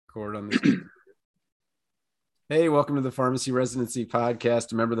Record on this. Hey, welcome to the Pharmacy Residency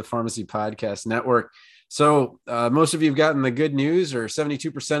Podcast, a member of the Pharmacy Podcast Network. So most of you have gotten the good news, or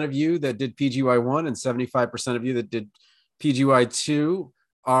 72% of you that did PGY1 and 75% of you that did PGY2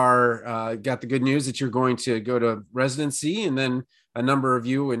 are got the good news that you're going to go to residency. And then a number of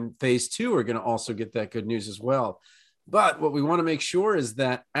you in phase 2 are going to also get that good news as well. But what we want to make sure is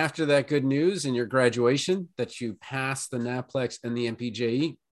that after that good news in your graduation, that you pass the NAPLEX and the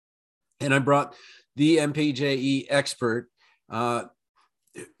MPJE. And I brought the MPJE expert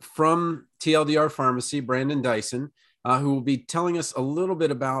from TLDR Pharmacy, Brandon Dyson, who will be telling us a little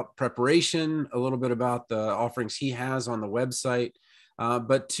bit about preparation, a little bit about the offerings he has on the website.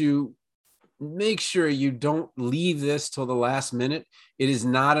 But to make sure you don't leave this till the last minute, it is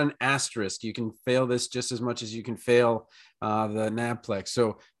not an asterisk. You can fail this just as much as you can fail the NAPLEX.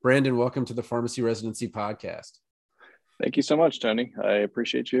 So, Brandon, welcome to the Pharmacy Residency Podcast. Thank you so much, Tony. I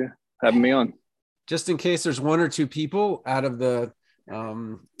appreciate you having me on. Just in case there's one or two people out of the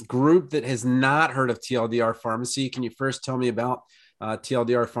group that has not heard of TLDR Pharmacy, can you first tell me about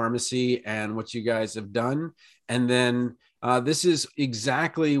TLDR Pharmacy and what you guys have done? And then this is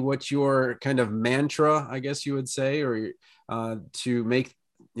exactly what your kind of mantra, I guess you would say, or to make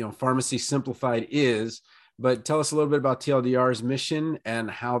pharmacy simplified is. But tell us a little bit about TLDR's mission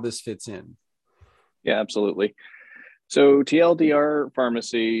and how this fits in. Yeah, absolutely. So TLDR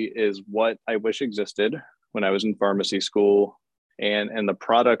Pharmacy is what I wish existed when I was in pharmacy school, and the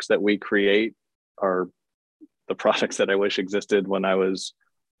products that we create are the products that I wish existed when I was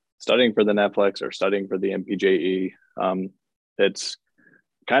studying for the NAPLEX or studying for the MPJE. It's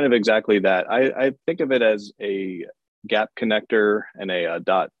kind of exactly that. I think of it as a gap connector and a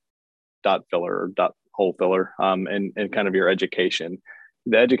dot filler or dot hole filler, and kind of your education.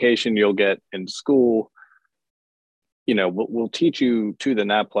 The education you'll get in school, we'll teach you to the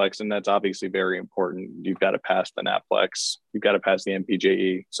NAPLEX, and that's obviously very important. You've got to pass the NAPLEX, you've got to pass the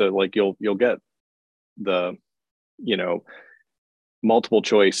MPJE. So like you'll get the, multiple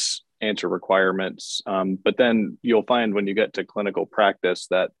choice answer requirements. But then you'll find when you get to clinical practice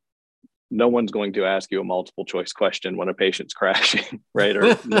that no one's going to ask you a multiple choice question when a patient's crashing, right?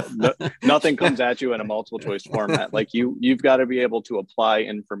 Or nothing comes at you in a multiple choice format. Like you've got to be able to apply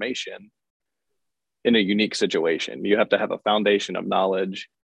information in a unique situation. You have to have a foundation of knowledge,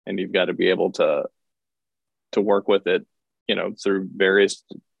 and you've got to be able to work with it, through various,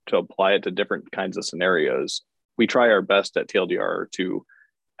 to apply it to different kinds of scenarios. We try our best at TLDR to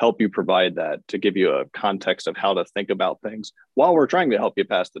help you provide that, to give you a context of how to think about things while we're trying to help you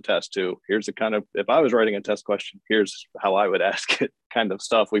pass the test too. Here's the kind of, if I was writing a test question, here's how I would ask it kind of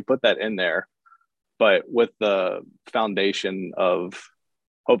stuff. We put that in there, but with the foundation of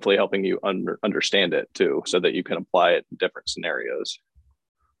hopefully helping you understand it too, so that you can apply it in different scenarios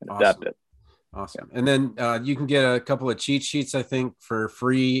and adapt it. Awesome. Yeah. And then you can get a couple of cheat sheets, I think, for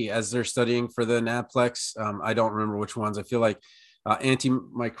free as they're studying for the NAPLEX. I don't remember which ones. I feel like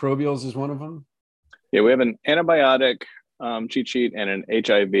antimicrobials is one of them. Yeah, we have an antibiotic cheat sheet and an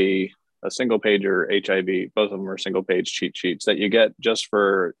HIV, a single pager HIV. Both of them are single page cheat sheets that you get just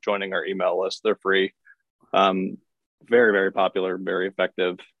for joining our email list. They're free. Very, very popular, very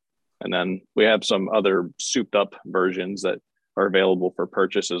effective. And then we have some other souped up versions that are available for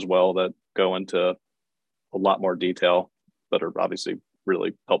purchase as well that go into a lot more detail, but are obviously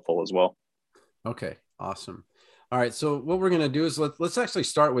really helpful as well. Okay, awesome. All right, so what we're going to do is let's actually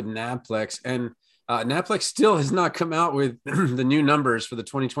start with NAPLEX. And NAPLEX still has not come out with the new numbers for the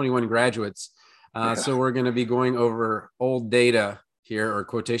 2021 graduates. So we're going to be going over old data here, or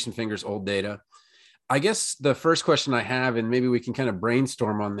quotation fingers, old data. I guess the first question I have, and maybe we can kind of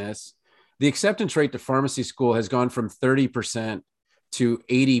brainstorm on this, the acceptance rate to pharmacy school has gone from 30% to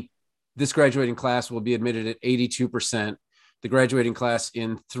 80%. This graduating class will be admitted at 82%. The graduating class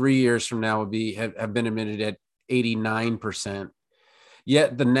in 3 years from now will have been admitted at 89%.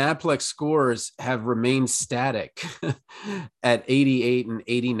 Yet the NAPLEX scores have remained static at 88 and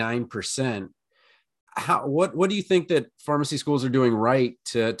 89%. What do you think that pharmacy schools are doing right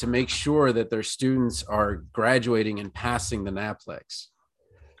to make sure that their students are graduating and passing the NAPLEX?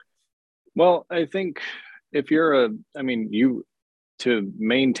 Well, I think if to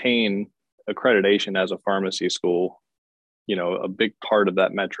maintain accreditation as a pharmacy school, a big part of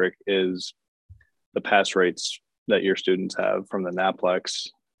that metric is the pass rates that your students have from the NAPLEX,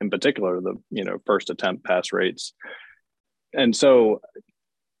 in particular, the, first attempt pass rates. And so,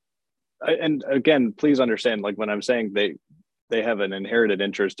 and again, please understand, like when I'm saying they have an inherited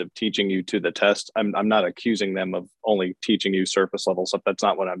interest of teaching you to the test, I'm not accusing them of only teaching you surface level stuff. That's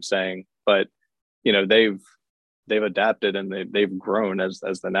not what I'm saying. But, they've they've adapted and they've grown as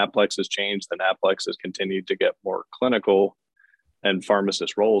the NAPLEX has changed. The NAPLEX has continued to get more clinical, and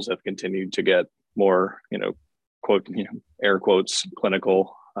pharmacist roles have continued to get more, quote, air quotes,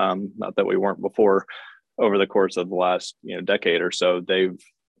 clinical. Not that we weren't before. Over the course of the last decade or so, they've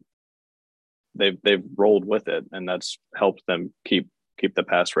rolled with it, and that's helped them keep the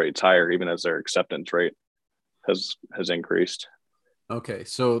pass rates higher, even as their acceptance rate has increased. Okay,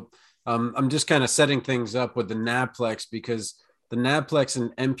 so I'm just kind of setting things up with the NAPLEX, because the NAPLEX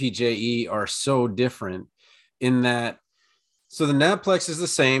and MPJE are so different in that. So the NAPLEX is the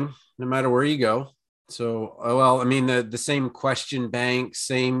same no matter where you go. So, well, I mean, the same question bank,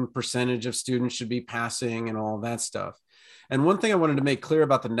 same percentage of students should be passing and all that stuff. And one thing I wanted to make clear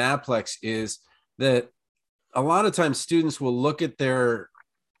about the NAPLEX is that a lot of times students will look at their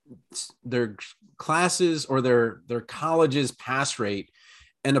classes or their college's pass rate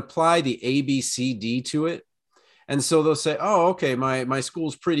and apply the ABCD to it. And so they'll say, oh, okay, my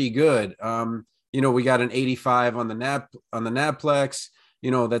school's pretty good. We got an 85 on the NAPLEX,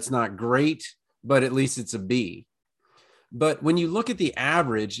 that's not great, but at least it's a B. But when you look at the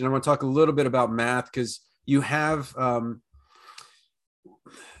average, and I want to talk a little bit about math, because you have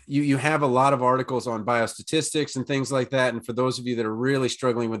you have a lot of articles on biostatistics and things like that. And for those of you that are really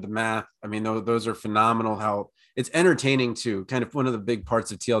struggling with the math, I mean, those are phenomenal. How it's entertaining too. Kind of one of the big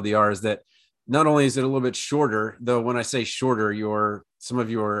parts of TLDR is that not only is it a little bit shorter, though when I say shorter, some of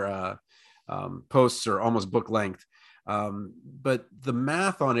your posts are almost book length. But the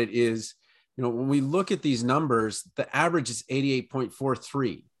math on it is, when we look at these numbers, the average is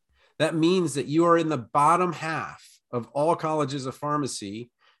 88.43. That means that you are in the bottom half of all colleges of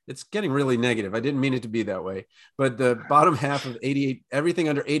pharmacy. It's getting really negative. I didn't mean it to be that way, but the bottom half of 88, everything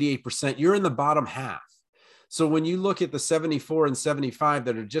under 88%, you're in the bottom half. So when you look at the 74 and 75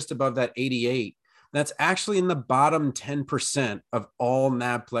 that are just above that 88, that's actually in the bottom 10% of all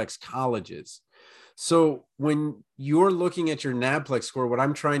NAPLEX colleges. So when you're looking at your NAPLEX score, what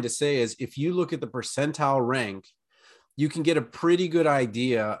I'm trying to say is if you look at the percentile rank, you can get a pretty good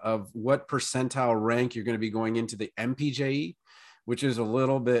idea of what percentile rank you're going to be going into the MPJE, which is a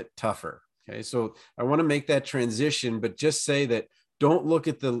little bit tougher. Okay. So I want to make that transition, but just say that don't look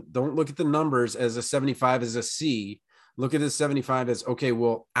at the numbers as a 75 as a C. Look at the 75 as, okay,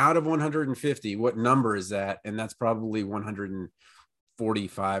 well, out of 150, what number is that? And that's probably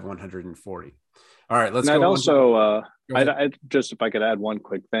 145, 140. All right, let's go. And also, I just, if I could add one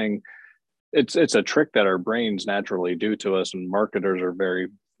quick thing, it's a trick that our brains naturally do to us, and marketers are very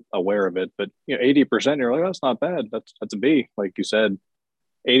aware of it. But 80%, you're like, that's not bad. That's a B, like you said.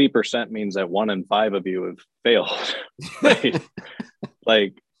 80% means that 1 in 5 of you have failed, right?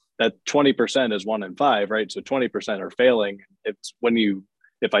 Like that 20% is 1 in 5, right? So 20% are failing. It's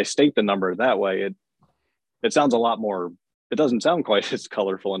if I state the number that way, it sounds a lot more. It doesn't sound quite as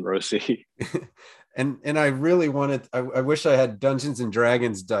colorful and rosy. And I really wanted, I wish I had Dungeons and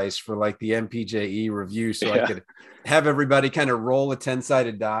Dragons dice for like the MPJE review, so I could have everybody kind of roll a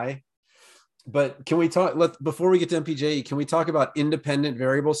 10-sided die. But can we before we get to MPJE, can we talk about independent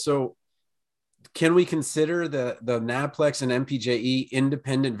variables? So can we consider the NAPLEX and MPJE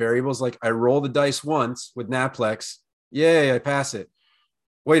independent variables? Like I roll the dice once with NAPLEX. Yay, I pass it.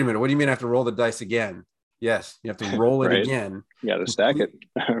 Wait a minute. What do you mean I have to roll the dice again? Yes, you have to roll it right. again. You got to stack it.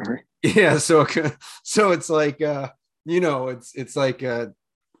 Yeah. So it's like, it's like,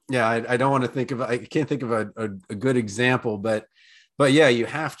 I don't want to think of, I can't think of a good example, but yeah, you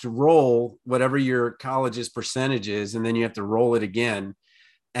have to roll whatever your college's percentage is, and then you have to roll it again.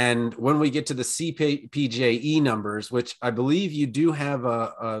 And when we get to the CPJE numbers, which I believe you do have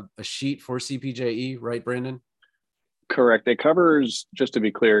a sheet for CPJE, right, Brandon? Correct. It covers, just to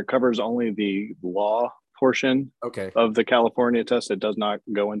be clear, it covers only the law portion of the California test. It does not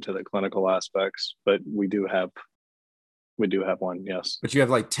go into the clinical aspects, but we do have one. Yes. But you have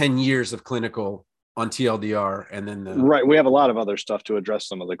like 10 years of clinical on TLDR, and then right. We have a lot of other stuff to address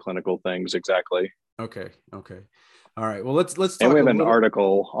some of the clinical things. Exactly. Okay. All right. Well, let's talk. And we have an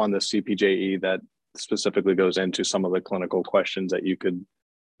article on the CPJE that specifically goes into some of the clinical questions that you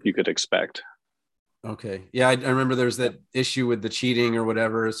could expect. Okay. Yeah, I remember there's that issue with the cheating or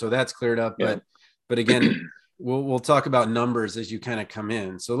whatever, so that's cleared up. Yeah. But again, we'll talk about numbers as you kind of come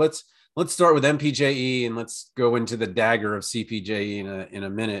in. So let's start with MPJE and let's go into the dagger of CPJE in a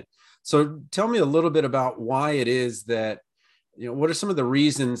minute. So tell me a little bit about why it is that, what are some of the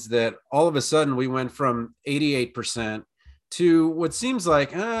reasons that all of a sudden we went from 88% to what seems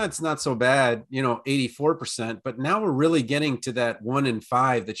like, it's not so bad, 84%, but now we're really getting to that 1 in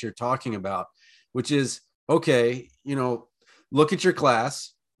 5 that you're talking about, which is, okay, look at your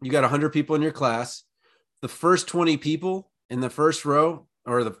class. You got 100 people in your class. the first 20 people in the first row,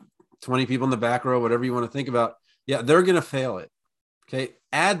 or the 20 people in the back row, whatever you want to think about, yeah, they're going to fail it. Okay.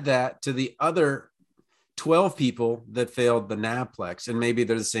 Add that to the other 12 people that failed the NAPLEX, and maybe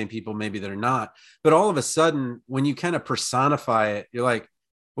they're the same people, maybe they're not. But all of a sudden, when you kind of personify it, you're like,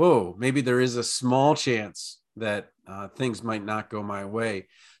 whoa, maybe there is a small chance that things might not go my way.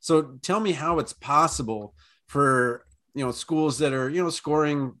 So tell me how it's possible for, schools that are,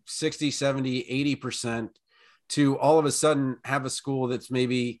 scoring 60, 70, 80% to all of a sudden have a school that's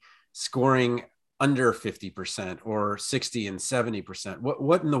maybe scoring under 50% or 60 and 70%.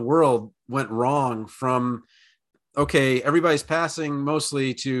 What in the world went wrong from, okay, everybody's passing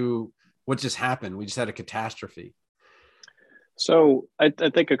mostly, to what just happened? We just had a catastrophe. So I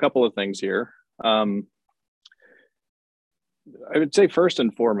think a couple of things here. I would say first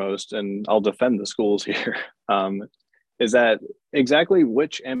and foremost, and I'll defend the schools here, is that exactly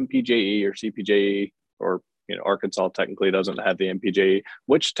which MPJE or CPJE, or Arkansas technically doesn't have the MPJE,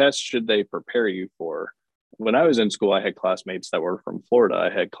 which test should they prepare you for? When I was in school, I had classmates that were from Florida. I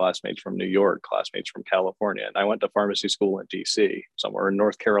had classmates from New York, classmates from California, and I went to pharmacy school in DC, somewhere in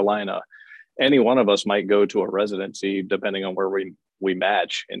North Carolina. Any one of us might go to a residency depending on where we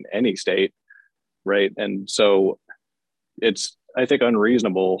match in any state, right? And so it's, I think,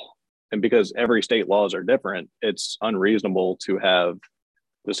 unreasonable, and because every state laws are different, it's unreasonable to have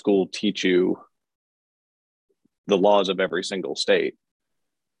the school teach you the laws of every single state.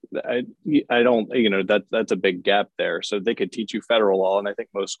 I don't, that's a big gap there. So they could teach you federal law, and I think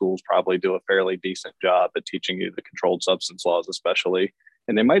most schools probably do a fairly decent job at teaching you the controlled substance laws, especially,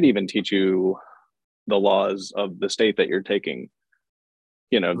 and they might even teach you the laws of the state that you're taking,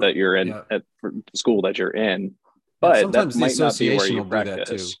 that you're in, yeah, at the school that you're in. But yeah, sometimes that might not be where you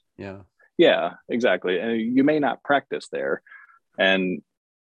practice. Yeah, exactly. And you may not practice there. And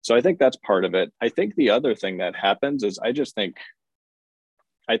so I think that's part of it. I think the other thing that happens is I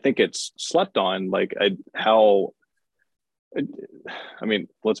think it's slept on, let's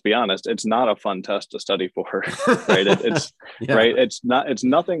be honest, it's not a fun test to study for, right? It's yeah, right. It's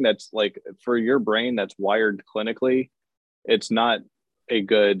nothing that's like, for your brain that's wired clinically, it's not a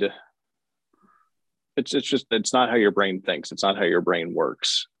good, it's not how your brain thinks. It's not how your brain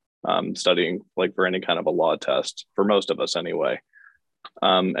works. Studying like for any kind of a law test, for most of us anyway.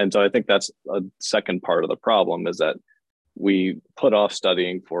 And so I think that's a second part of the problem, is that we put off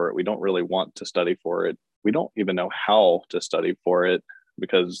studying for it. We don't really want to study for it. We don't even know how to study for it,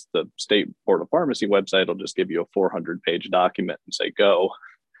 because the State Board of Pharmacy website will just give you a 400-page document and say, go.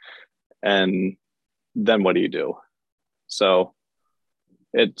 And then what do you do? So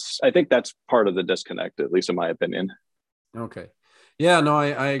I think that's part of the disconnect, at least in my opinion. Okay. Yeah, no,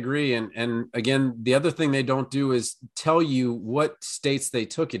 I agree. And again, the other thing they don't do is tell you what states they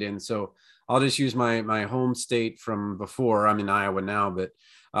took it in. So I'll just use my home state from before. I'm in Iowa now, but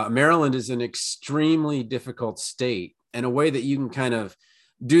Maryland is an extremely difficult state. And a way that you can kind of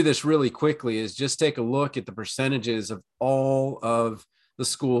do this really quickly is just take a look at the percentages of all of the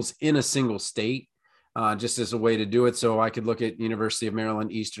schools in a single state, just as a way to do it. So I could look at University of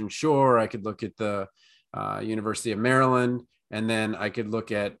Maryland, Eastern Shore. I could look at the University of Maryland, and then I could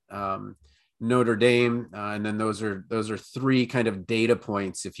look at Notre Dame, and then those are three kind of data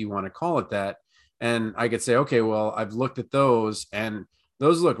points, if you want to call it that. And I could say, okay, well, I've looked at those, and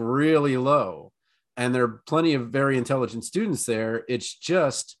those look really low, and there are plenty of very intelligent students there. It's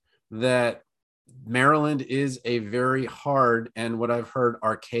just that Maryland is a very hard, and what I've heard,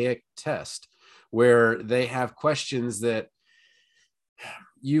 archaic test, where they have questions that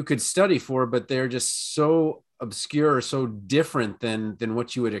you could study for, but they're just so obscure, so different than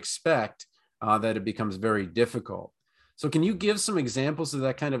what you would expect, that it becomes very difficult. So can you give some examples of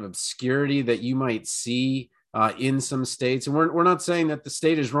that kind of obscurity that you might see in some states? And we're not saying that the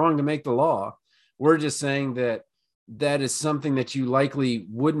state is wrong to make the law. We're just saying that that is something that you likely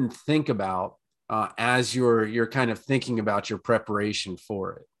wouldn't think about as you're kind of thinking about your preparation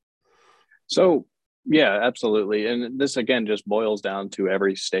for it. So, yeah, absolutely. And this, again, just boils down to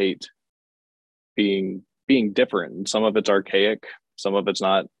every state being different. Some of it's archaic, some of it's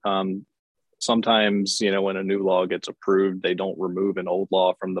not. Sometimes, when a new law gets approved, they don't remove an old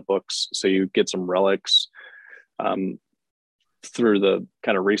law from the books. So you get some relics. Through the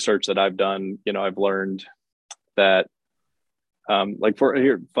kind of research that I've done, I've learned that, for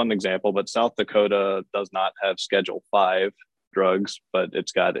here, fun example, but South Dakota does not have Schedule 5 drugs, but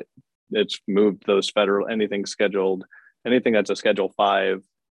it's moved those anything that's a Schedule 5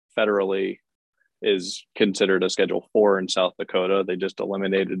 federally is considered a Schedule 4 in South Dakota. They just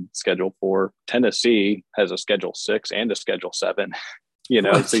eliminated Schedule 4. Tennessee has a Schedule 6 and a Schedule 7. you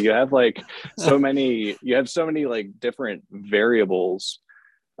know, What? so you have like you have so many like different variables.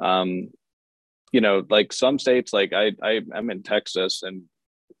 Um, you know, like some states, like I'm in Texas, and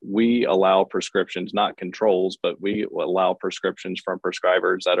we allow prescriptions, not controls, but we allow prescriptions from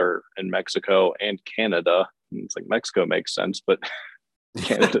prescribers that are in Mexico and Canada. And it's like Mexico makes sense, but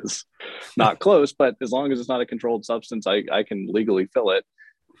Canada's not close. But as long as it's not a controlled substance, I can legally fill it,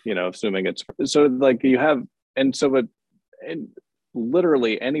 you know, assuming it's so like you have, and so, but, and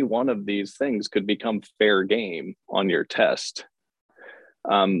literally any one of these things could become fair game on your test.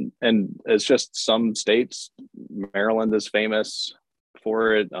 And it's just some states, Maryland is famous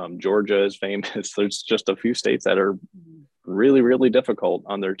for it. Georgia is famous. There's just a few states that are really, really difficult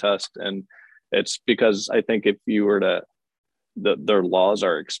on their test. And it's because I think if you were to, their laws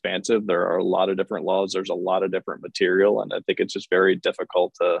are expansive. There are a lot of different laws. There's a lot of different material. And I think it's just very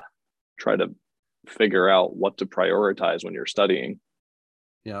difficult to try to figure out what to prioritize when you're studying.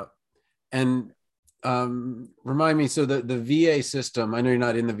 Yeah. And remind me, so the VA system, I know you're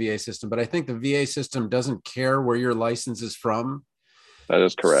not in the VA system, but I think the VA system doesn't care where your license is from. That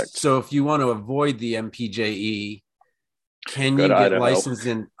is correct. So if you want to avoid the MPJE, can Go you to get Idaho. licensed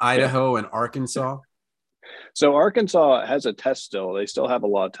in Idaho and Arkansas? So Arkansas has a test still. They still have a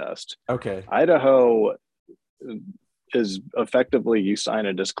law test. Okay. Idaho is effectively you sign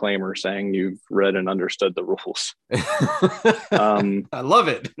a disclaimer saying you've read and understood the rules. I love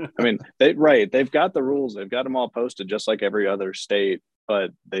it. I mean, they've got the rules. They've got them all posted just like every other state,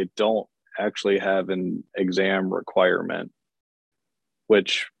 but they don't actually have an exam requirement,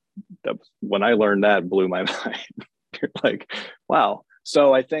 which when I learned that blew my mind. You're like, wow.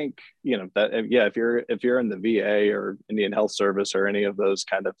 So I think, you know, that, yeah, if you're in the VA or Indian Health Service or any of those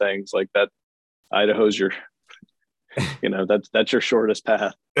kind of things like that, Idaho's your, you know, that's your shortest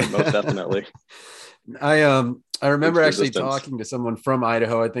path, most definitely. I remember actually talking to someone from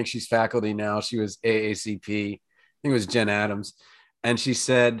Idaho. I think she's faculty now. She was AACP. I think it was Jen Adams. And she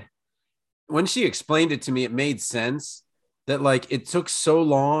said, when she explained it to me, it made sense that like it took so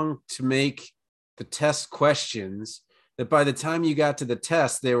long to make the test questions that by the time you got to the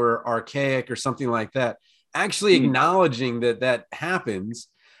test, they were archaic or something like that. Actually acknowledging that that happens.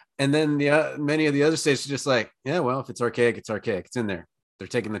 And then many of the other states are just like, yeah, well, if it's archaic, it's archaic. It's in there. They're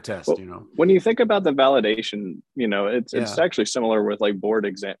taking the test, well, you know. When you think about the validation, you know, it's actually similar with like board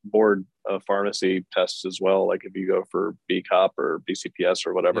pharmacy tests as well. Like if you go for BCOP or BCPS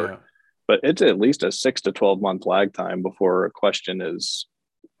or whatever, Yeah. but it's at least a 6 to 12 month lag time before a question is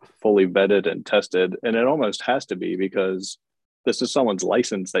fully vetted and tested. And it almost has to be because this is someone's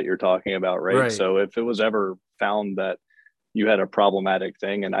license that you're talking about, right? So if it was ever found that you had a problematic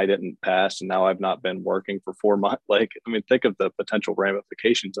thing and I didn't pass and now I've not been working for 4 months, like, I mean, think of the potential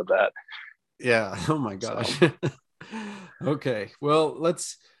ramifications of that. Yeah. Oh my gosh. So. Okay. Well,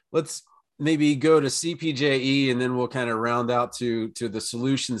 let's maybe go to CPJE and then we'll kind of round out to the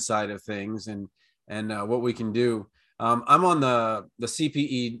solution side of things and what we can do. I'm on the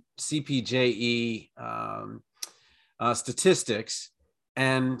CPJE statistics,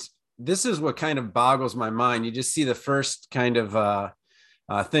 and this is what kind of boggles my mind. You just see the first kind of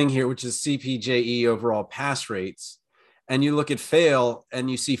thing here, which is CPJE overall pass rates. And you look at fail and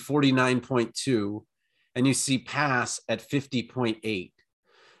you see 49.2 and you see pass at 50.8.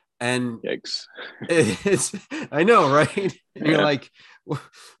 And yikes. I know, right? And you're like,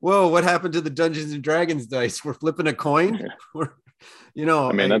 whoa, what happened to the Dungeons and Dragons dice? We're flipping a coin. You know,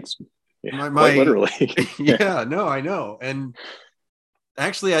 I mean, that's quite literally. Yeah, no, I know. And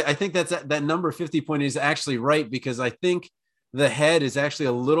actually, I think that number 50 point is actually right, because I think the head is actually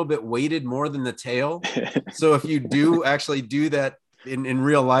a little bit weighted more than the tail. So if you do actually do that in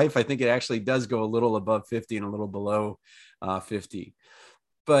real life, I think it actually does go a little above 50 and a little below 50.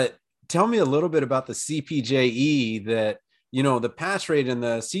 But tell me a little bit about the CPJE. That, you know, the pass rate in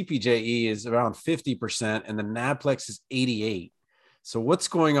the CPJE is around 50% and the NAPLEX is 88. So what's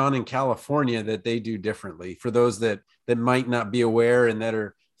going on in California that they do differently for those that might not be aware and that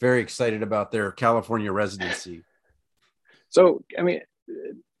are very excited about their California residency? So, I mean,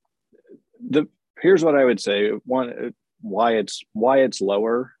 here's what I would say. One, why it's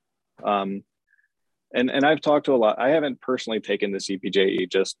lower. And I've talked to a lot. I haven't personally taken the CPJE,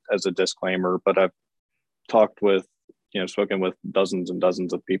 just as a disclaimer, but I've talked with, spoken with dozens and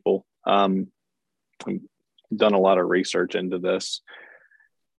dozens of people. Done a lot of research into this.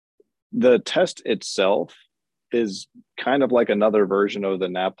 The test itself is kind of like another version of the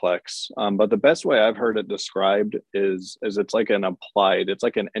NAPLEX, but the best way I've heard it described is it's like it's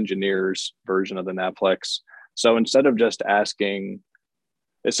like an engineer's version of the NAPLEX. So instead of just asking,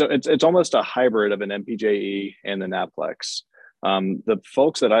 so it's almost a hybrid of an MPJE and the NAPLEX. The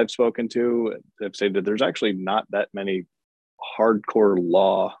folks that I've spoken to have said that there's actually not that many hardcore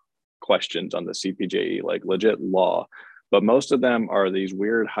law questions on the CPJE, like legit law, but most of them are these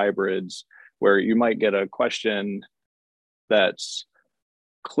weird hybrids where you might get a question that's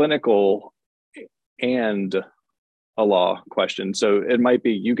clinical and a law question. So it might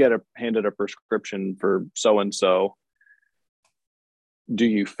be you get handed a prescription for so and so. Do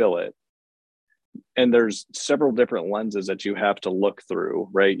you fill it? And there's several different lenses that you have to look through,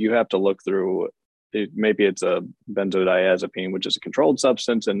 right? You have to look through maybe it's a benzodiazepine, which is a controlled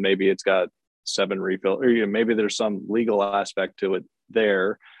substance, and maybe it's got 7 refill, or maybe there's some legal aspect to it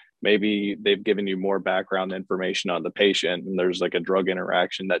there. Maybe they've given you more background information on the patient and there's like a drug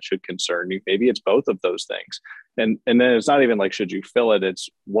interaction that should concern you. Maybe it's both of those things. And then it's not even like, should you fill it? It's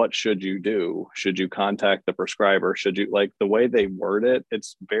what should you do? Should you contact the prescriber? Should you, like, the way they word it,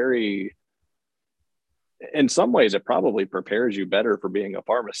 it's very, in some ways it probably prepares you better for being a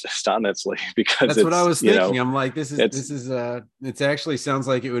pharmacist, honestly, because that's what I was thinking. I'm like, this it's it actually sounds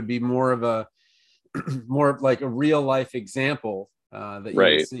like it would be more of a more like a real life example that you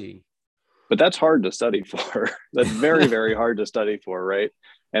would see. But that's hard to study for. That's very, very hard to study for, right?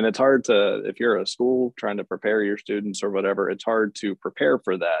 And it's hard to, if you're a school trying to prepare your students or whatever, it's hard to prepare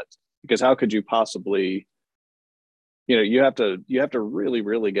for that, because how could you possibly, you have to really,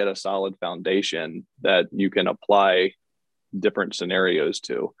 really get a solid foundation that you can apply different scenarios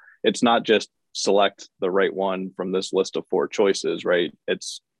to. It's not just select the right one from this list of 4 choices, right?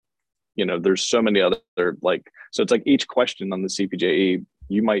 It's, there's so many other, so it's like each question on the CPJE,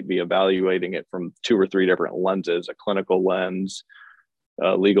 you might be evaluating it from 2 or 3 different lenses, a clinical lens,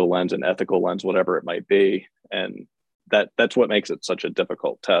 a legal lens, an ethical lens, whatever it might be. And that's what makes it such a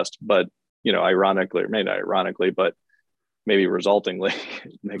difficult test. But, ironically, or maybe not ironically, but maybe resultingly,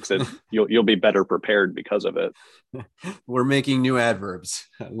 it makes it, you'll be better prepared because of it. We're making new adverbs.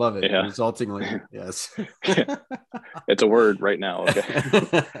 I love it. Yeah. Resultingly, yes. It's a word right now. Okay.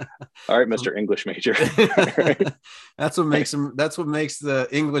 All right, Mr. English major. That's what makes the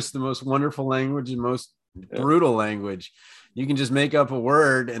English the most wonderful language and most brutal language. You can just make up a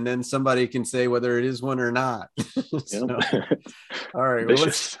word and then somebody can say whether it is one or not. So, all right,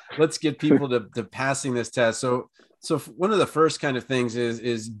 well, let's get people to passing this test. So one of the first kind of things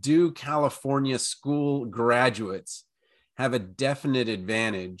is do California school graduates have a definite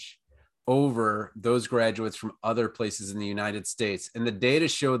advantage over those graduates from other places in the United States? And the data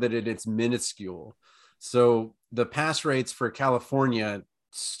show that it's minuscule. So the pass rates for California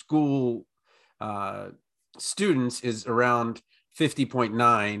school students is around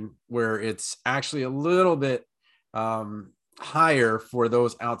 50.9, where it's actually a little bit higher for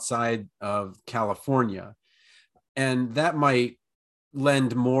those outside of California. And that might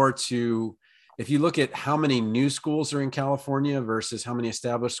lend more to, if you look at how many new schools are in California versus how many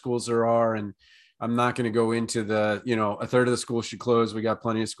established schools there are. And I'm not going to go into the, a third of the schools should close. We got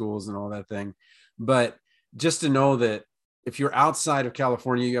plenty of schools and all that thing. But just to know that if you're outside of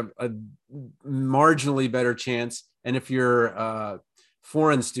California, you have a marginally better chance. And if you're a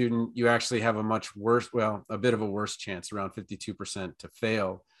foreign student, you actually have a bit of a worse chance, around 52% to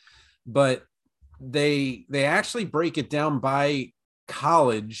fail. But they actually break it down by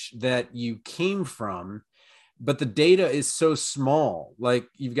college that you came from, but the data is so small. Like,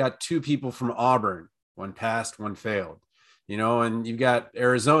 you've got 2 people from Auburn, 1 passed, 1 failed, and you've got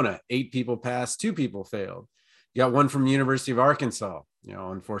Arizona, 8 people passed, 2 people failed. You got 1 from the University of Arkansas,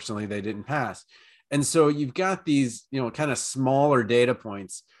 unfortunately they didn't pass. And so you've got these, kind of smaller data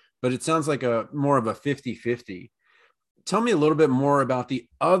points, but it sounds like more of a 50-50. Tell me a little bit more about the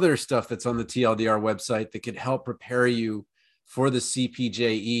other stuff that's on the TLDR website that could help prepare you for the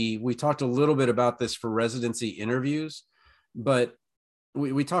CPJE. We talked a little bit about this for residency interviews, but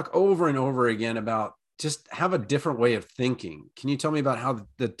we talk over and over again about just have a different way of thinking. Can you tell me about how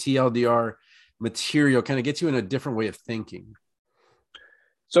the TLDR material kind of gets you in a different way of thinking?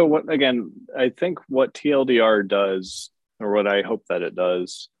 So I think what TLDR does, or what I hope that it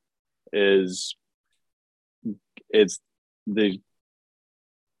does, is it's the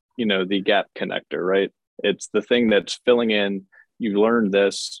gap connector, right? It's the thing that's filling in. You learned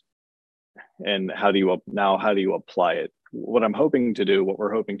this, and how do you apply it? What we're hoping to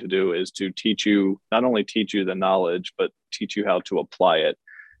do is to not only teach you the knowledge, but teach you how to apply it,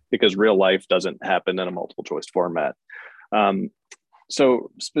 because real life doesn't happen in a multiple choice format.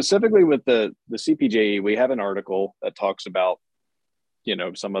 So specifically with the CPJE, we have an article that talks about,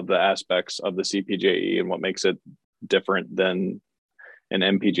 some of the aspects of the CPJE and what makes it different than an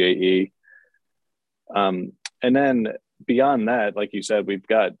MPJE. And then beyond that, like you said, we've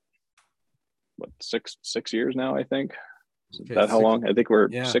got 6 years now, I think, Okay, That how long? I think we're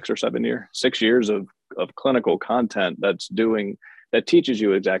yeah. 6 years of clinical content that teaches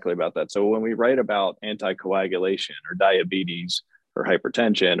you exactly about that. So when we write about anticoagulation or diabetes or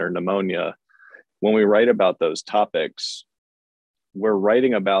hypertension or pneumonia, when we write about those topics, we're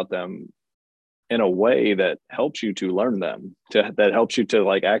writing about them in a way that helps you to learn them, that helps you to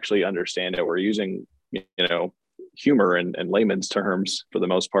like actually understand it. We're using, humor and layman's terms for the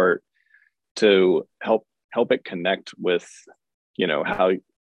most part to help it connect with, how,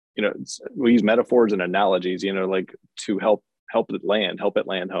 we use metaphors and analogies, like to help it land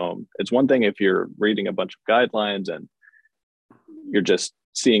home. It's one thing if you're reading a bunch of guidelines and you're just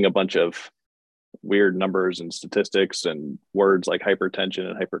seeing a bunch of weird numbers and statistics and words like hypertension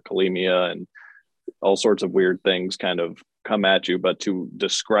and hyperkalemia and all sorts of weird things kind of come at you, but to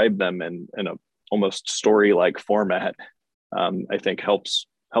describe them in a almost story-like format, I think helps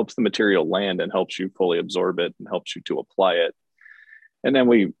the material land and helps you fully absorb it and helps you to apply it. And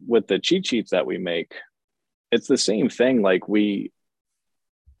then with the cheat sheets that we make, it's the same thing. Like the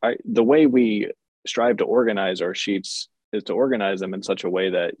way we strive to organize our sheets is to organize them in such a way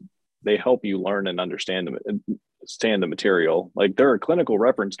that they help you learn and understand the material. Like they're a clinical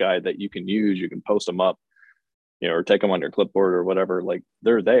reference guide that you can use. You can post them up, or take them on your clipboard or whatever. Like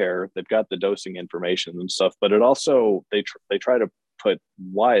they're there. They've got the dosing information and stuff. But it also they try to put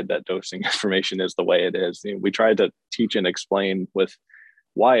why that dosing information is the way it is. We try to teach and explain with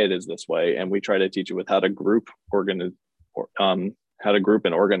why it is this way, and we try to teach you with how to group and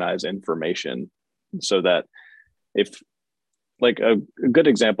organize information, so that if like a good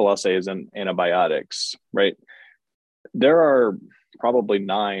example I'll say is in antibiotics, right? There are probably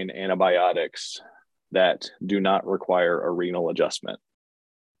 9 antibiotics that do not require a renal adjustment.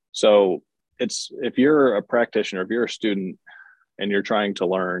 So if you're a practitioner, if you're a student and you're trying to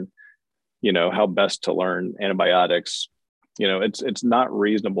learn, how best to learn antibiotics, it's not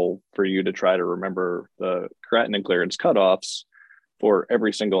reasonable for you to try to remember the creatinine clearance cutoffs for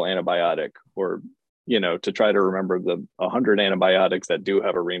every single antibiotic, or to try to remember the 100 antibiotics that do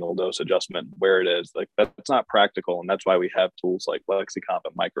have a renal dose adjustment, where it is. Like that's not practical. And that's why we have tools like Lexicomp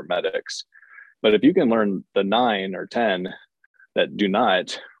and Micromedics. But if you can learn the 9 or 10 that do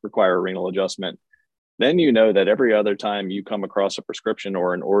not require a renal adjustment, then that every other time you come across a prescription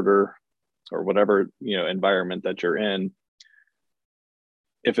or an order or whatever, environment that you're in,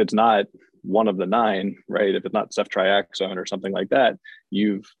 if it's not one of the 9, right? If it's not ceftriaxone or something like that,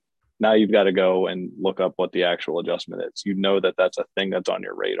 you've got to go and look up what the actual adjustment is. That's a thing that's on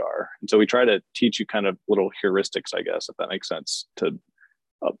your radar. And so we try to teach you kind of little heuristics, I guess, if that makes sense, to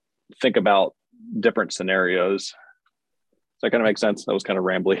think about different scenarios. Does that kind of make sense? That was kind of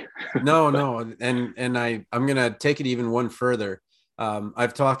rambly. No. And I'm going to take it even one further.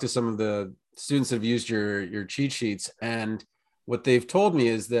 I've talked to some of the students that have used your cheat sheets, and what they've told me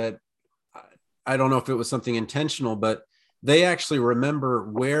is that, I don't know if it was something intentional, but they actually remember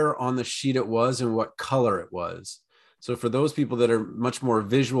where on the sheet it was and what color it was. So for those people that are much more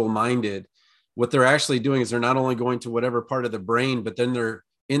visual minded, what they're actually doing is they're not only going to whatever part of the brain, but then they're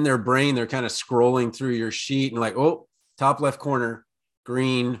in their brain, they're kind of scrolling through your sheet and like, oh, top left corner,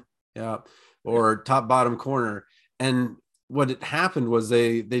 green, yeah, or top bottom corner. And what had happened was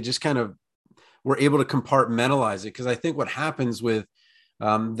they just kind of were able to compartmentalize it. Because I think what happens with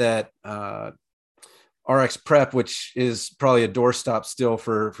that RX prep, which is probably a doorstop still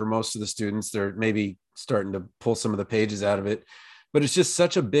for most of the students, they're maybe starting to pull some of the pages out of it, but it's just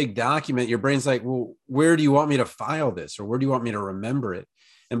such a big document. Your brain's like, well, where do you want me to file this? Or where do you want me to remember it?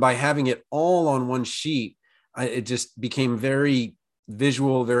 And by having it all on one sheet, it just became very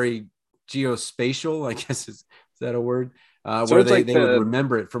visual, very geospatial, I guess is that a word? So where they would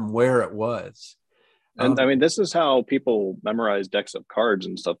remember it from where it was. And I mean, this is how people memorize decks of cards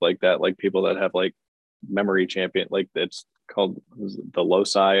and stuff like that. Like people that have like memory champion, like it's called the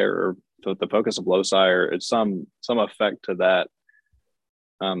loci, or the focus of loci, or it's some effect to that.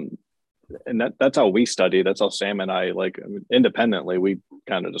 And that's how we study. That's how Sam and I, like, independently, we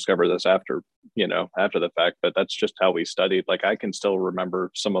kind of discovered this after the fact, but that's just how we studied. Like I can still remember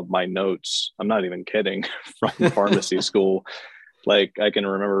some of my notes. I'm not even kidding, from pharmacy school. Like I can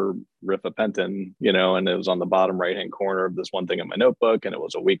remember rifapentin, and it was on the bottom right-hand corner of this one thing in my notebook, and it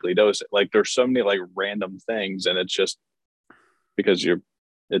was a weekly dose. Like there's so many like random things, and it's just because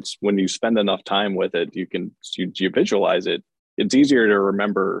it's when you spend enough time with it, you visualize it. It's easier to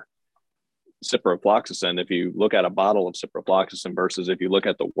remember ciprofloxacin if you look at a bottle of ciprofloxacin versus if you look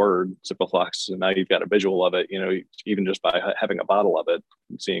at the word ciprofloxacin. Now you've got a visual of it, even just by having a bottle of it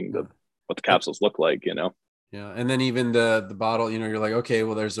and seeing what the capsules look like, Yeah. And then even the bottle, you're like, okay,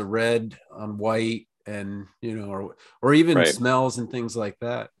 well, there's a red on white and or even Right. smells and things like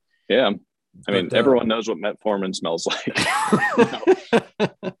that. Yeah. I mean, But everyone knows what metformin smells like.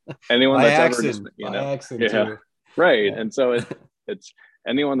 Anyone by that's ever accent, yeah, too. right. Yeah. And so it's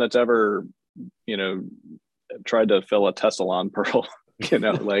anyone that's ever, tried to fill a Tessalon pearl,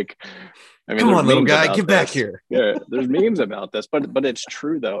 like, I mean, Come there's on, little memes guy, about get back this. here. Yeah, there's memes about this, but it's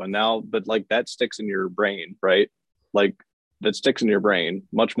true though. And now, but like that sticks in your brain, right? Like that sticks in your brain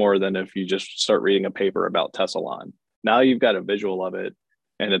much more than if you just start reading a paper about Tessalon. Now you've got a visual of it,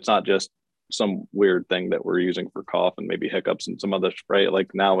 and it's not just some weird thing that we're using for cough and maybe hiccups and some other, right?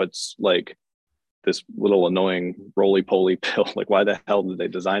 Like now it's like this little annoying roly-poly pill. Like, why the hell did they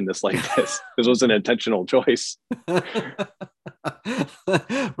design this like this? This was an intentional choice.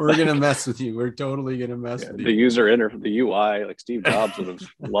 We're gonna mess with you. We're totally gonna mess with The you. the UI, like Steve Jobs would have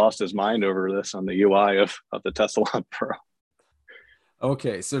lost his mind over this on the UI of the Tesla Pro.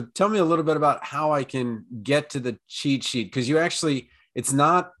 Okay, so tell me a little bit about how I can get to the cheat sheet, because it's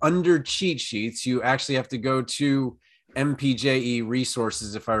not under cheat sheets. You actually have to go to MPJE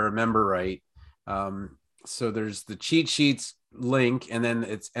resources, if I remember right. So there's the cheat sheets link, and then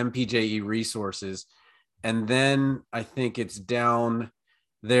it's MPJE resources. And then I think it's down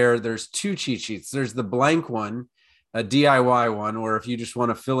there. There's two cheat sheets. There's the blank one, a DIY one, or if you just want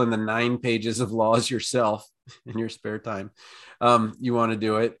to fill in the 9 pages of laws yourself in your spare time, you want to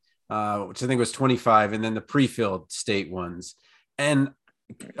do it, which I think was 25, and then the pre-filled state ones. And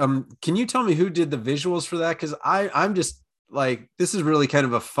can you tell me who did the visuals for that? Because I'm just like, this is really kind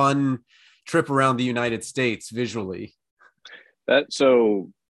of a fun trip around the United States visually.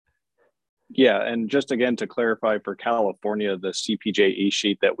 Yeah, and just again to clarify for California, the CPJE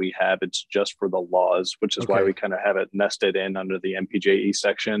sheet that we have, it's just for the laws, which is why we kind of have it nested in under the MPJE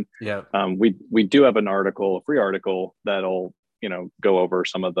section. Yeah. We do have a free article that'll go over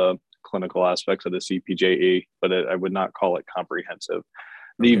some of the clinical aspects of the CPJE, but I would not call it comprehensive.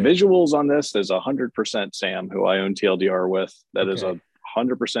 The visuals on this is 100% Sam, who I own TLDR with. That is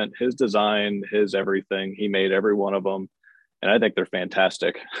 100% his design, his everything. He made every one of them, and I think they're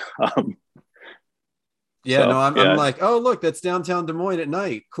fantastic. I'm like, oh, look, that's downtown Des Moines at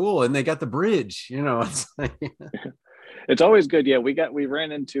night. Cool. And they got the bridge, it's like, it's always good. Yeah. We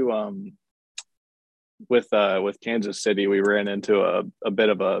ran into, with Kansas City, we ran into a bit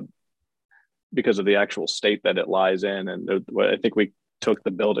of because of the actual state that it lies in. And I think we took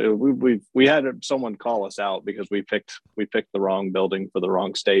the building. We had someone call us out because we picked the wrong building for the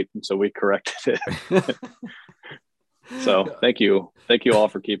wrong state. And so we corrected it. So thank you all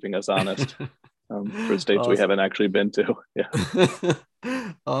for keeping us honest. For states we haven't actually been to. Yeah.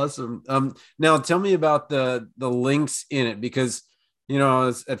 Awesome. Now tell me about the links in it, because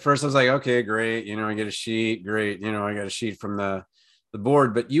at first I was like, okay, great, I get a sheet, great, I got a sheet from the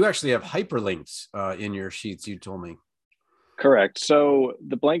board, but you actually have hyperlinks in your sheets, you told me. Correct. So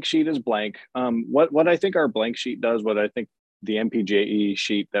the blank sheet is blank. What I think our blank sheet does, what I think the MPJE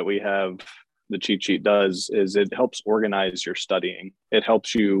sheet that we have, the cheat sheet does, is it helps organize your studying. It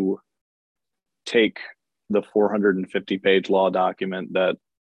helps you take the 450-page law document that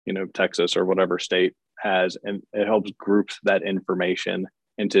Texas or whatever state has, and it helps group that information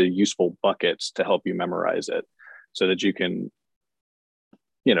into useful buckets to help you memorize it, so that you can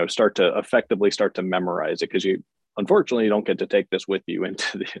start to memorize it, because you unfortunately don't get to take this with you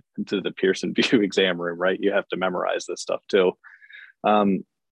into the Pearson VUE exam room, right? You have to memorize this stuff too.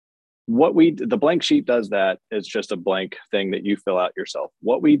 The blank sheet does that. It's just a blank thing that you fill out yourself.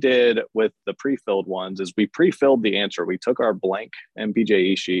 What we did with the pre-filled ones is we pre-filled the answer. We took our blank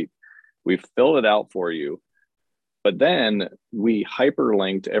MPJE sheet, we filled it out for you, but then we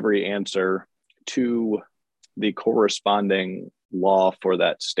hyperlinked every answer to the corresponding law for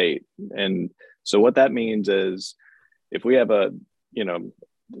that state. And so what that means is, if we have a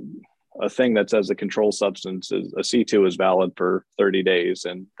thing that says the control substance is a C2 is valid for 30 days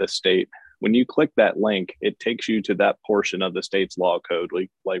in this state, when you click that link, it takes you to that portion of the state's law code. We've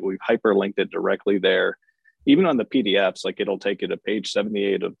hyperlinked it directly there. Even on the PDFs, like it'll take you to page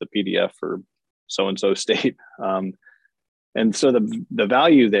 78 of the PDF for so-and-so state. And so the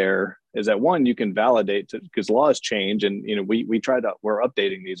value there is that, one, you can validate, because laws change, and we're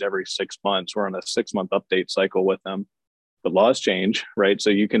updating these every 6 months. We're on a 6-month update cycle with them. But laws change, right? So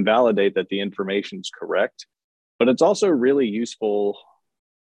you can validate that the information is correct. But it's also really useful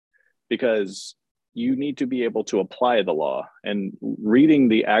because you need to be able to apply the law, and reading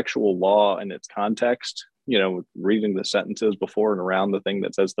the actual law in its context, reading the sentences before and around the thing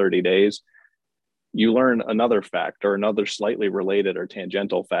that says 30 days, you learn another fact or another slightly related or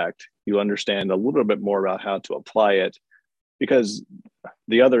tangential fact. You understand a little bit more about how to apply it, because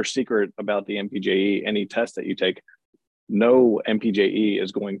the other secret about the MPJE, any test that you take, no MPJE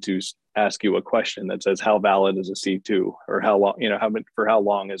is going to ask you a question that says how valid is a C2, or how long, for how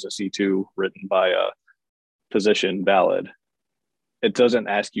long is a C2 written by a physician valid. It doesn't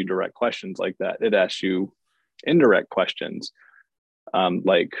ask you direct questions like that. It asks you indirect questions,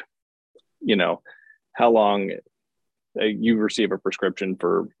 like, how long you receive a prescription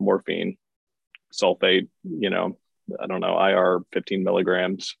for morphine sulfate, I don't know, IR 15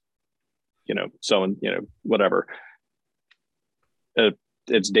 milligrams, whatever.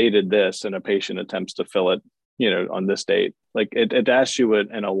 It's dated this, and a patient attempts to fill it, on this date. Like it asks you it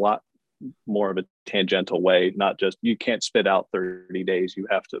in a lot more of a tangential way, not just, you can't spit out 30 days. You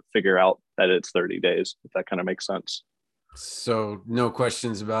have to figure out that it's 30 days, if that kind of makes sense. So no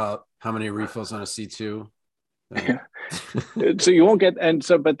questions about how many refills on a C2. So you won't get, and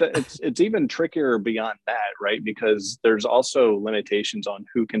so, but it's even trickier beyond that, right? Because there's also limitations on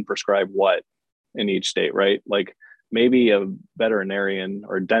who can prescribe what in each state, right? Like maybe a veterinarian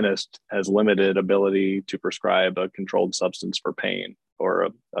or dentist has limited ability to prescribe a controlled substance for pain, or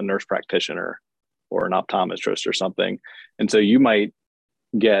a nurse practitioner or an optometrist or something. And so you might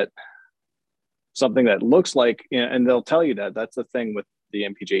get something that looks like, and they'll tell you that that's the thing with the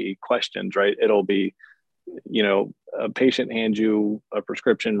MPJE questions, right? It'll be, a patient hands you a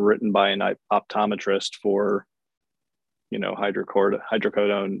prescription written by an optometrist for,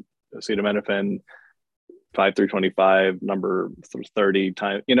 hydrocodone, acetaminophen, 5/325, number 30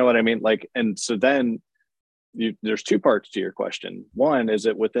 times, you know what I mean? Like, and so then there's two parts to your question. One, is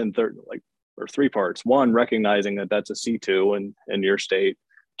it within or three parts. One, recognizing that that's a C2 in your state.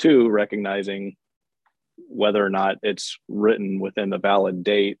 Two, recognizing whether or not it's written within the valid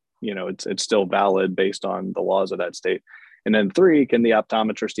date, it's still valid based on the laws of that state. And then three, can the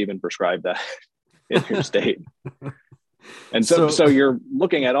optometrist even prescribe that in your state? And so you're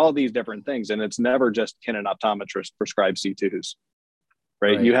looking at all these different things, and it's never just, can an optometrist prescribe C2s,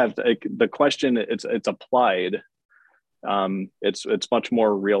 right? You have the question, it's applied. It's much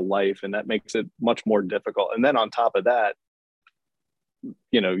more real life, and that makes it much more difficult. And then on top of that,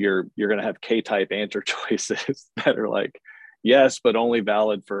 you're going to have K-type answer choices that are like, yes, but only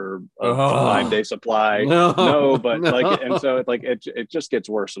valid for a 5-day supply. No, but and so it just gets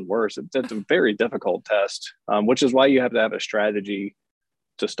worse and worse. It's a very difficult test, which is why you have to have a strategy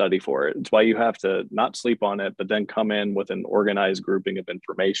to study for it. It's why you have to not sleep on it, but then come in with an organized grouping of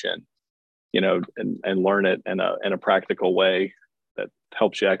information, and learn it in a practical way that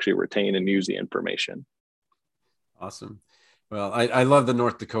helps you actually retain and use the information. Awesome. Well, I love the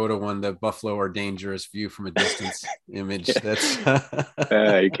North Dakota one, the buffalo are dangerous view from a distance image. Yeah. That's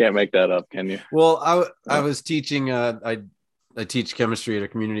you can't make that up, can you? Well, I was teaching, I teach chemistry at a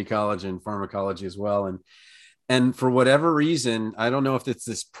community college and pharmacology as well. And for whatever reason, I don't know if it's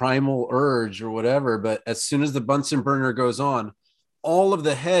this primal urge or whatever, but as soon as the Bunsen burner goes on, all of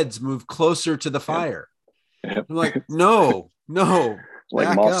the heads move closer to the fire. Yep. I'm like, no,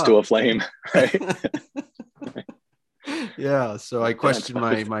 like moths to a flame, right? Yeah, so I question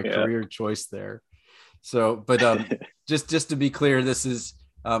my career choice there. So, but just to be clear, this is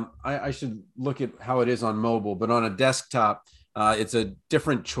I should look at how it is on mobile, but on a desktop, it's a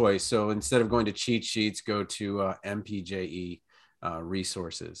different choice. So instead of going to cheat sheets, go to MPJE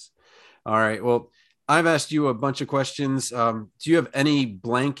resources. All right. Well, I've asked you a bunch of questions. Do you have any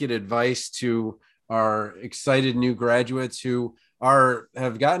blanket advice to our excited new graduates who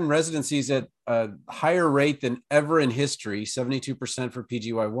have gotten residencies at a higher rate than ever in history, 72% for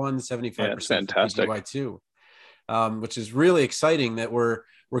PGY1, 75% for PGY2, which is really exciting that we're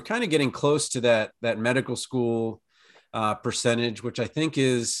kind of getting close to that medical school percentage, which I think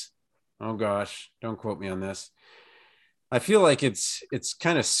is, oh gosh, don't quote me on this. I feel like it's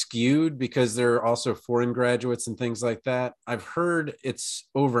kind of skewed because there are also foreign graduates and things like that. I've heard it's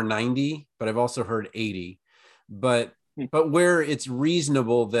over 90, but I've also heard 80. But where it's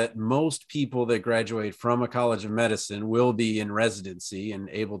reasonable that most people that graduate from a college of medicine will be in residency and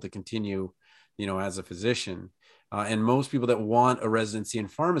able to continue, as a physician. And most people that want a residency in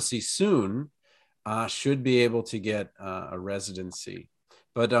pharmacy soon should be able to get a residency.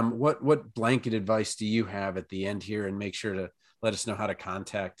 But what blanket advice do you have at the end here? And make sure to let us know how to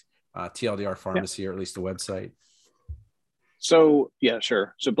contact TLDR Pharmacy, or at least the website. So, yeah,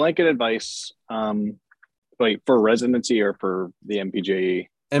 sure. So blanket advice, for residency or for the MPJE?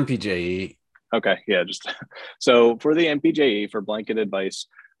 MPJE. Okay, yeah, so for the MPJE, for blanket advice,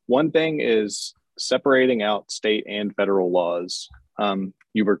 one thing is separating out state and federal laws.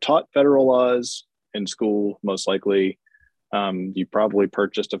 You were taught federal laws in school, most likely. You probably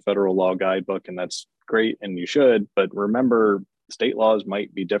purchased a federal law guidebook, and that's great, and you should, but remember state laws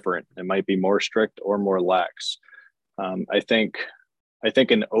might be different. It might be more strict or more lax. I think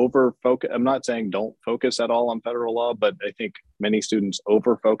an over focus, I'm not saying don't focus at all on federal law, but I think many students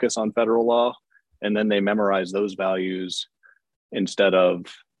over focus on federal law and then they memorize those values instead of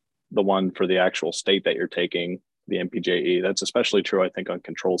the one for the actual state that you're taking, the MPJE. That's especially true, I think, on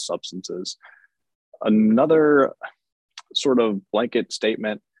controlled substances. Another sort of blanket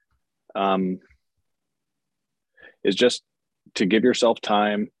statement is just to give yourself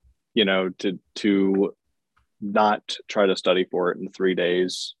time, to not try to study for it in 3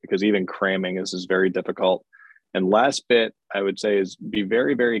 days, because even cramming is very difficult. And last bit I would say is be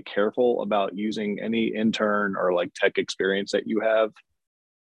very, very careful about using any intern or like tech experience that you have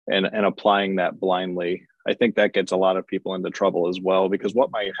and applying that blindly. I think that gets a lot of people into trouble as well, because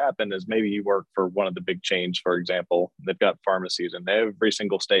what might happen is maybe you work for one of the big chains, for example, they've got pharmacies in every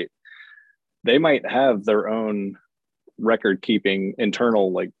single state. They might have their own record keeping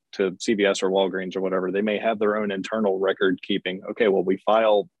internal, like to CVS or Walgreens or whatever, they may have their own internal record keeping. Okay, well, we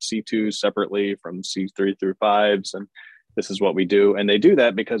file C2s separately from C3 through 5s, and this is what we do. And they do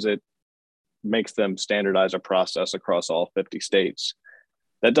that because it makes them standardize a process across all 50 states.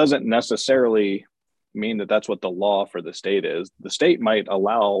 That doesn't necessarily mean that that's what the law for the state is. The state might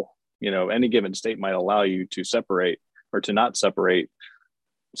allow, any given state might allow you to separate or to not separate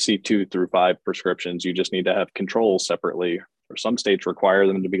C2 through 5 prescriptions. You just need to have controls separately, or some states require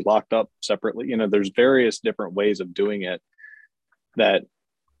them to be locked up separately. There's various different ways of doing it that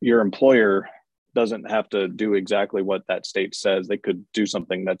your employer doesn't have to do exactly what that state says. They could do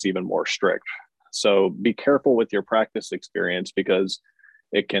something that's even more strict. So be careful with your practice experience, because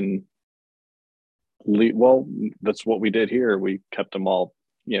it can lead, well, that's what we did here. We kept them all,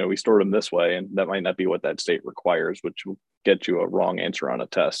 we stored them this way, and that might not be what that state requires, which will get you a wrong answer on a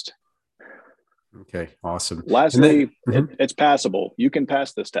test. Okay, awesome. Lastly, it's passable. You can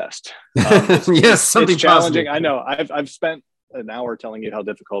pass this test. Yes, something it's challenging. possible. I know. I've spent an hour telling you how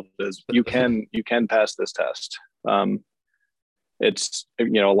difficult it is. You can pass this test. It's a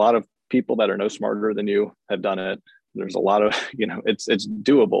lot of people that are no smarter than you have done it. There's a lot of it's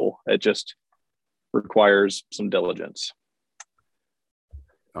doable. It just requires some diligence.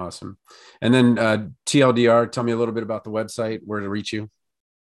 Awesome. And then TLDR, tell me a little bit about the website, where to reach you.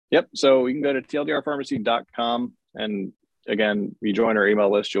 Yep. So you can go to tldrpharmacy.com. And again, you join our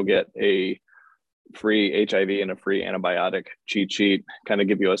email list, you'll get a free HIV and a free antibiotic cheat sheet, kind of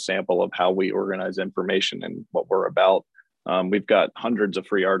give you a sample of how we organize information and what we're about. We've got hundreds of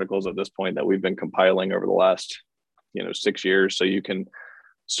free articles at this point that we've been compiling over the last 6 years. So you can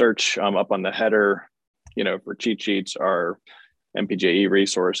search up on the header, for cheat sheets, our MPJE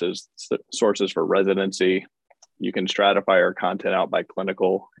resources, sources for residency. You can stratify our content out by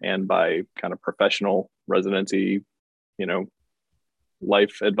clinical and by kind of professional residency,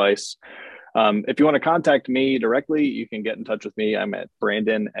 life advice. If you want to contact me directly, you can get in touch with me. I'm at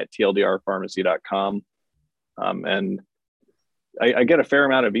brandon@tldrpharmacy.com. And I get a fair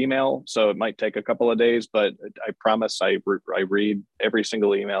amount of email, so it might take a couple of days, but I promise I read every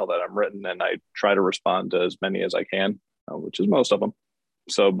single email that I'm written, and I try to respond to as many as I can, which is most of them.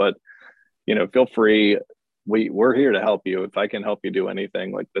 So, but, feel free. We're here to help you. If I can help you do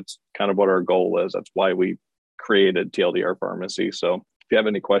anything, like that's kind of what our goal is. That's why we created TLDR Pharmacy. So if you have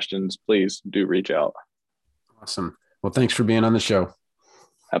any questions, please do reach out. Awesome. Well, thanks for being on the show.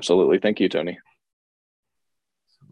 Absolutely. Thank you, Tony.